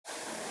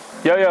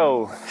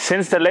Yo,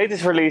 since the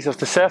latest release of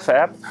the Surf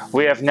app,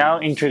 we have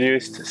now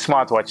introduced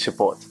SMARTWATCH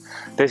support.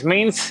 This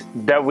means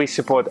that we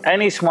support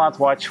any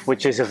smartwatch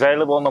which is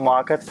available on the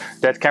market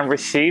that can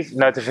receive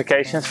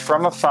notifications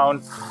from a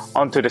phone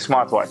onto the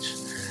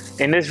smartwatch.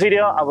 In this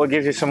video, I will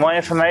give you some more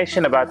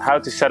information about how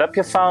to set up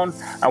your phone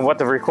and what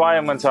the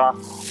requirements are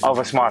of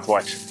a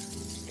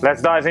smartwatch.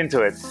 Let's dive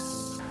into it.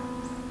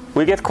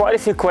 We get quite a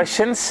few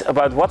questions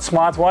about what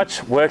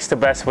smartwatch works the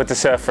best with the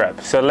Surf app.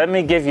 So let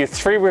me give you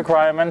 3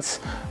 requirements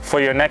for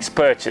your next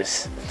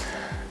purchase.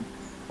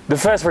 The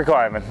first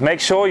requirement, make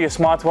sure your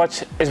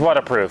smartwatch is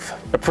waterproof.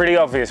 A pretty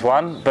obvious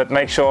one, but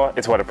make sure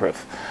it's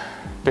waterproof.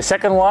 The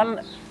second one,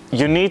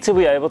 you need to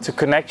be able to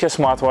connect your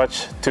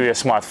smartwatch to your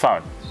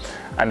smartphone.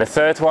 And the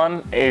third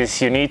one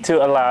is you need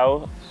to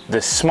allow the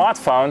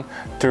smartphone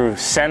to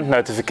send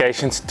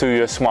notifications to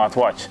your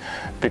smartwatch,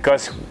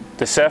 because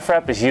the Surf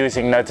app is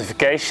using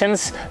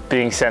notifications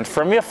being sent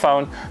from your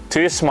phone to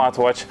your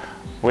smartwatch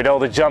with all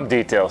the jump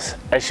details,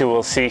 as you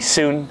will see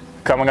soon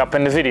coming up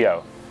in the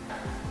video.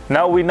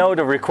 Now we know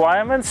the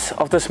requirements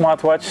of the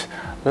smartwatch,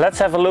 let's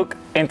have a look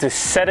into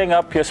setting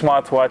up your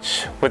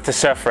smartwatch with the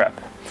Surf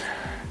app.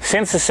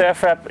 Since the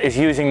Surf app is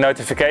using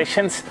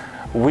notifications,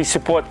 we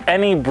support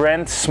any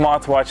brand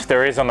smartwatch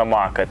there is on the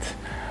market.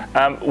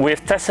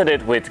 We've tested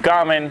it with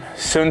Garmin,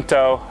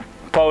 Suunto,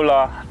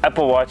 Polar,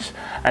 Apple Watch,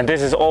 and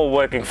this is all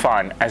working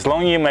fine as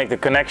long as you make the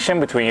connection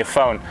between your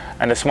phone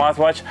and the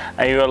smartwatch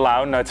and you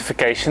allow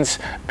notifications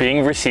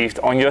being received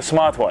on your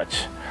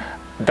smartwatch.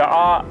 There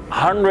are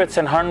hundreds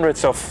and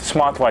hundreds of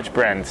smartwatch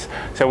brands,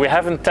 so we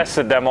haven't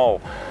tested them all,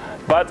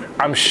 but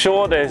I'm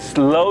sure there's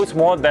loads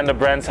more than the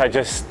brands I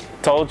just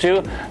told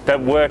you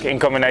that work in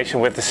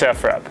combination with the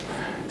Surf app.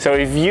 So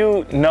if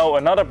you know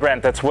another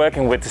brand that's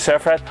working with the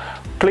Surf app,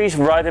 please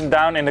write them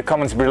down in the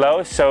comments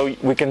below so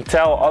we can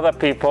tell other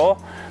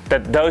people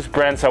that those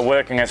brands are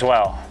working as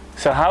well.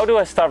 So how do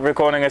I start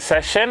recording a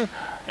session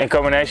in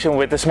combination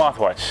with the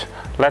smartwatch?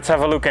 Let's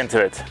have a look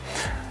into it.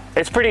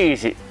 It's pretty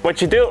easy.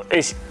 What you do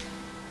is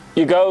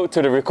you go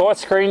to the record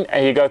screen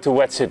and you go to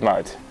wetsuit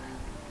mode.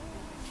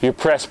 You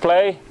press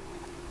play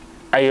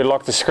and you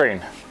lock the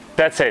screen.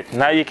 That's it.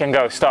 Now you can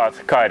go start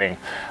kiting.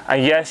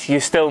 And yes, you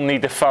still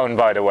need the phone,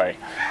 by the way.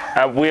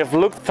 We have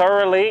looked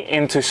thoroughly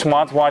into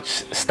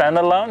smartwatch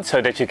standalone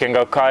so that you can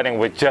go kiting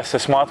with just a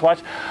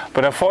smartwatch,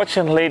 but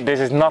unfortunately this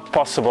is not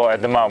possible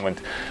at the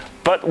moment.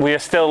 But we are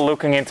still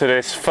looking into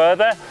this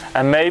further,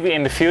 and maybe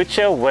in the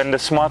future when the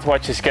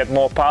smartwatches get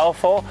more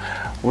powerful,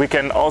 we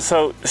can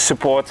also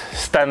support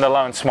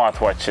standalone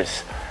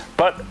smartwatches.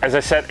 But as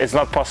I said, it's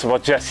not possible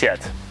just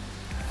yet.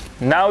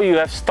 Now you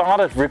have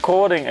started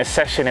recording a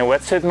session in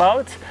wetsuit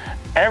mode.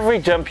 Every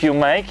jump you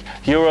make,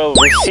 you will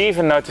receive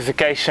a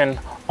notification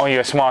on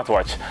your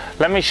smartwatch.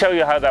 Let me show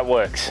you how that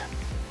works.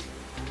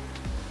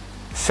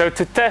 So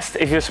to test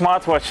if your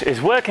smartwatch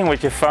is working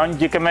with your phone,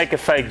 you can make a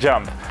fake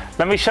jump.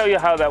 Let me show you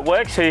how that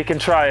works so you can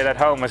try it at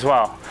home as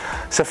well.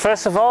 So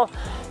first of all,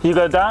 you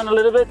go down a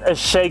little bit and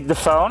shake the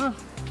phone.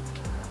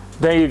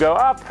 Then you go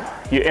up,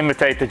 you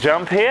imitate the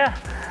jump here,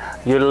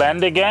 you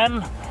land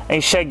again and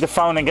you shake the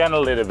phone again a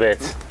little bit.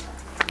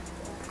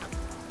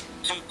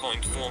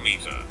 2.4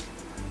 meter.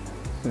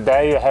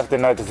 There you have the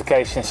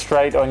notification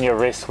straight on your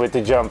wrist with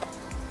the jump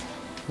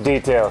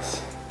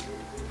details.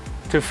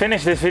 To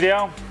finish this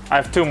video, I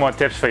have 2 more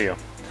tips for you.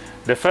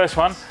 The first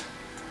one,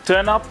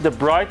 turn up the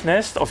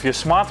brightness of your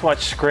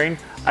smartwatch screen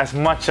as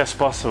much as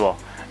possible.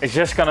 It's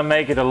just gonna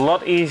make it a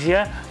lot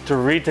easier to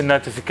read the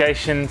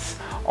notifications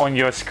on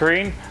your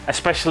screen,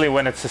 especially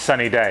when it's a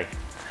sunny day.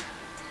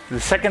 The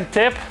second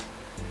tip,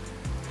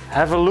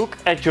 have a look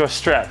at your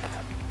strap.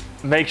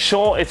 Make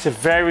sure it's a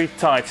very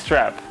tight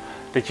strap,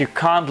 that you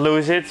can't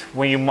lose it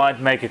when you might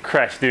make a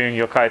crash during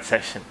your kite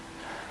session.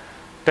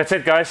 That's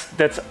it guys,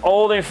 that's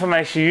all the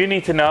information you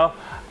need to know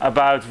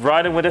about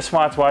riding with a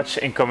smartwatch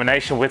in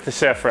combination with the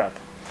Surf app.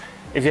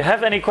 If you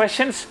have any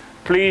questions,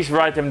 please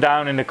write them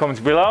down in the comments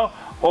below,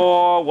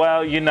 or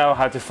well, you know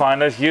how to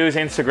find us. Use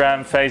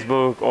Instagram,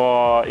 Facebook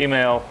or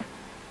email.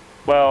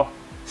 Well,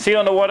 see you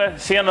on the water,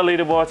 see you on the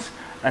leaderboards,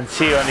 and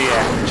see you on the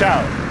air.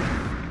 Ciao!